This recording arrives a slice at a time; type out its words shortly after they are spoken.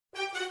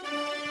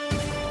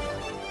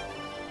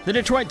The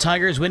Detroit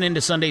Tigers went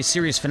into Sunday's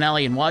series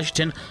finale in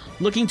Washington,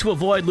 looking to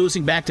avoid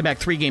losing back-to-back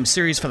three-game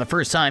series for the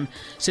first time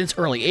since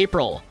early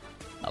April.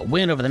 A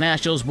win over the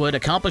Nationals would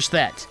accomplish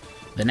that.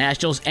 The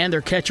Nationals and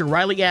their catcher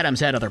Riley Adams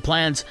had other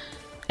plans.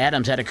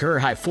 Adams had a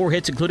career-high 4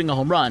 hits, including a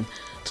home run,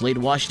 to lead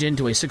Washington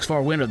to a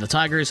 6-4 win over the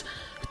Tigers,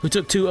 who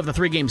took 2 of the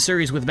 3-game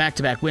series with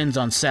back-to-back wins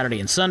on Saturday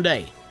and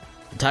Sunday.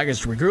 The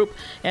Tigers regroup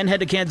and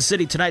head to Kansas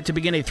City tonight to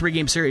begin a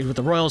 3-game series with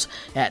the Royals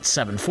at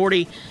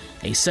 7:40,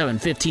 a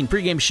 7:15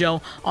 pregame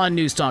show on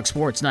News Talk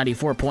Sports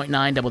 94.9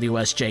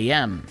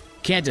 WSJM.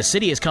 Kansas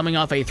City is coming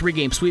off a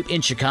 3-game sweep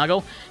in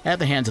Chicago at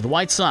the hands of the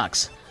White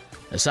Sox.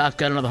 The Sox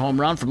got another home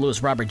run from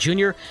Louis Robert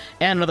Jr.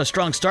 and another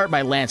strong start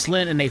by Lance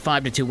Lynn in a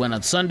 5-2 win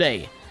on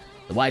Sunday.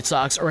 The White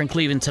Sox are in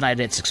Cleveland tonight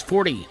at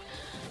 6:40.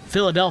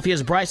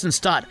 Philadelphia's Bryson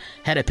Stott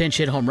had a pinch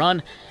hit home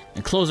run,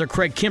 and closer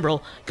Craig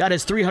Kimbrel got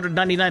his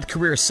 399th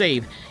career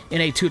save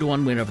in a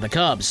 2-1 win over the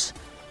Cubs.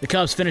 The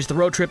Cubs finished the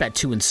road trip at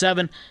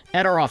 2-7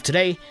 and are off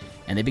today,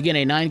 and they begin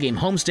a 9-game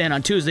homestand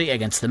on Tuesday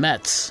against the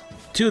Mets.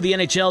 2 of the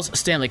NHL's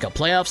Stanley Cup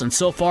Playoffs, and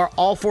so far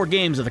all 4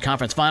 games of the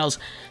conference finals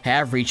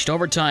have reached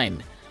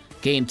overtime.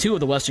 Game 2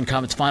 of the Western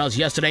Conference Finals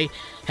yesterday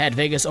had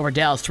Vegas over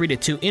Dallas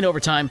 3-2 in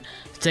overtime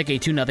to take a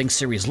 2-0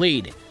 series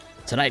lead.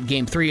 Tonight,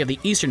 Game 3 of the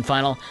Eastern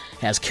Final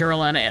has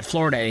Carolina at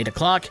Florida at 8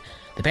 o'clock.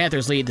 The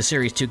Panthers lead the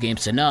series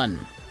 2-0.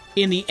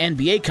 In the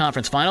NBA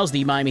Conference Finals,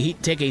 the Miami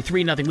Heat take a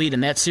 3-0 lead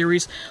in that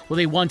series with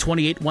a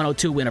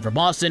 128-102 win over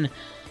Boston.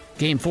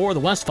 Game 4 of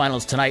the West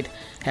Finals tonight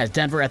has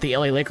Denver at the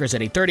LA Lakers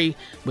at 8:30,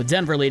 with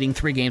Denver leading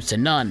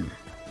 3-0.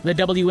 The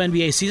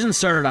WNBA season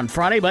started on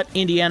Friday, but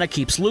Indiana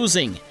keeps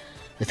losing.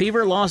 The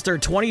Fever lost their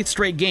 20th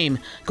straight game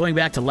going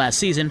back to last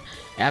season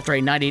after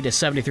a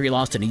 90-73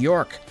 loss to New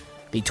York.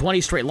 The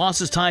 20 straight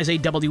losses ties a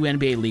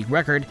WNBA league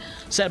record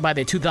set by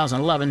the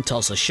 2011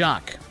 Tulsa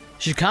Shock.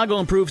 Chicago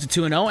improved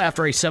to 2-0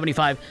 after a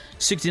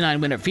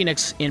 75-69 win at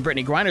Phoenix in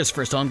Brittany Griner's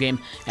first home game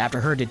after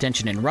her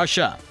detention in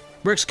Russia.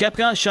 Brooks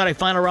Koepka shot a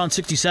final round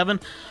 67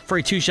 for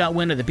a 2-shot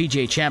win at the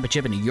PGA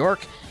Championship in New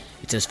York.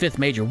 It's his 5th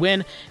major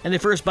win and the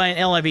first by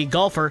an LIV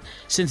golfer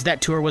since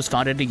that tour was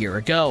founded a year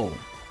ago.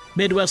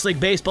 Midwest League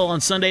Baseball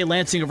on Sunday,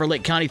 Lansing over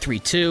Lake County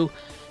 3-2.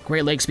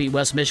 Great Lakes beat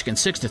West Michigan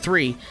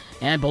 6-3,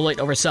 and Beloit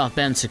over South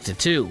Bend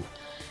 6-2.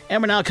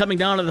 And we're now coming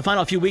down to the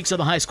final few weeks of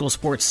the high school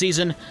sports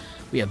season.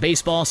 We have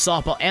baseball,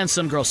 softball, and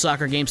some girls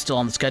soccer games still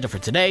on the schedule for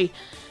today.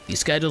 The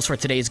schedules for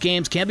today's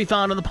games can be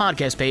found on the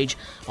podcast page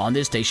on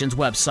this station's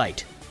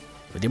website.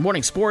 With your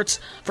morning sports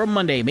for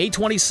Monday, May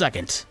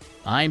 22nd,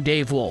 I'm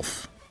Dave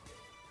Wolf.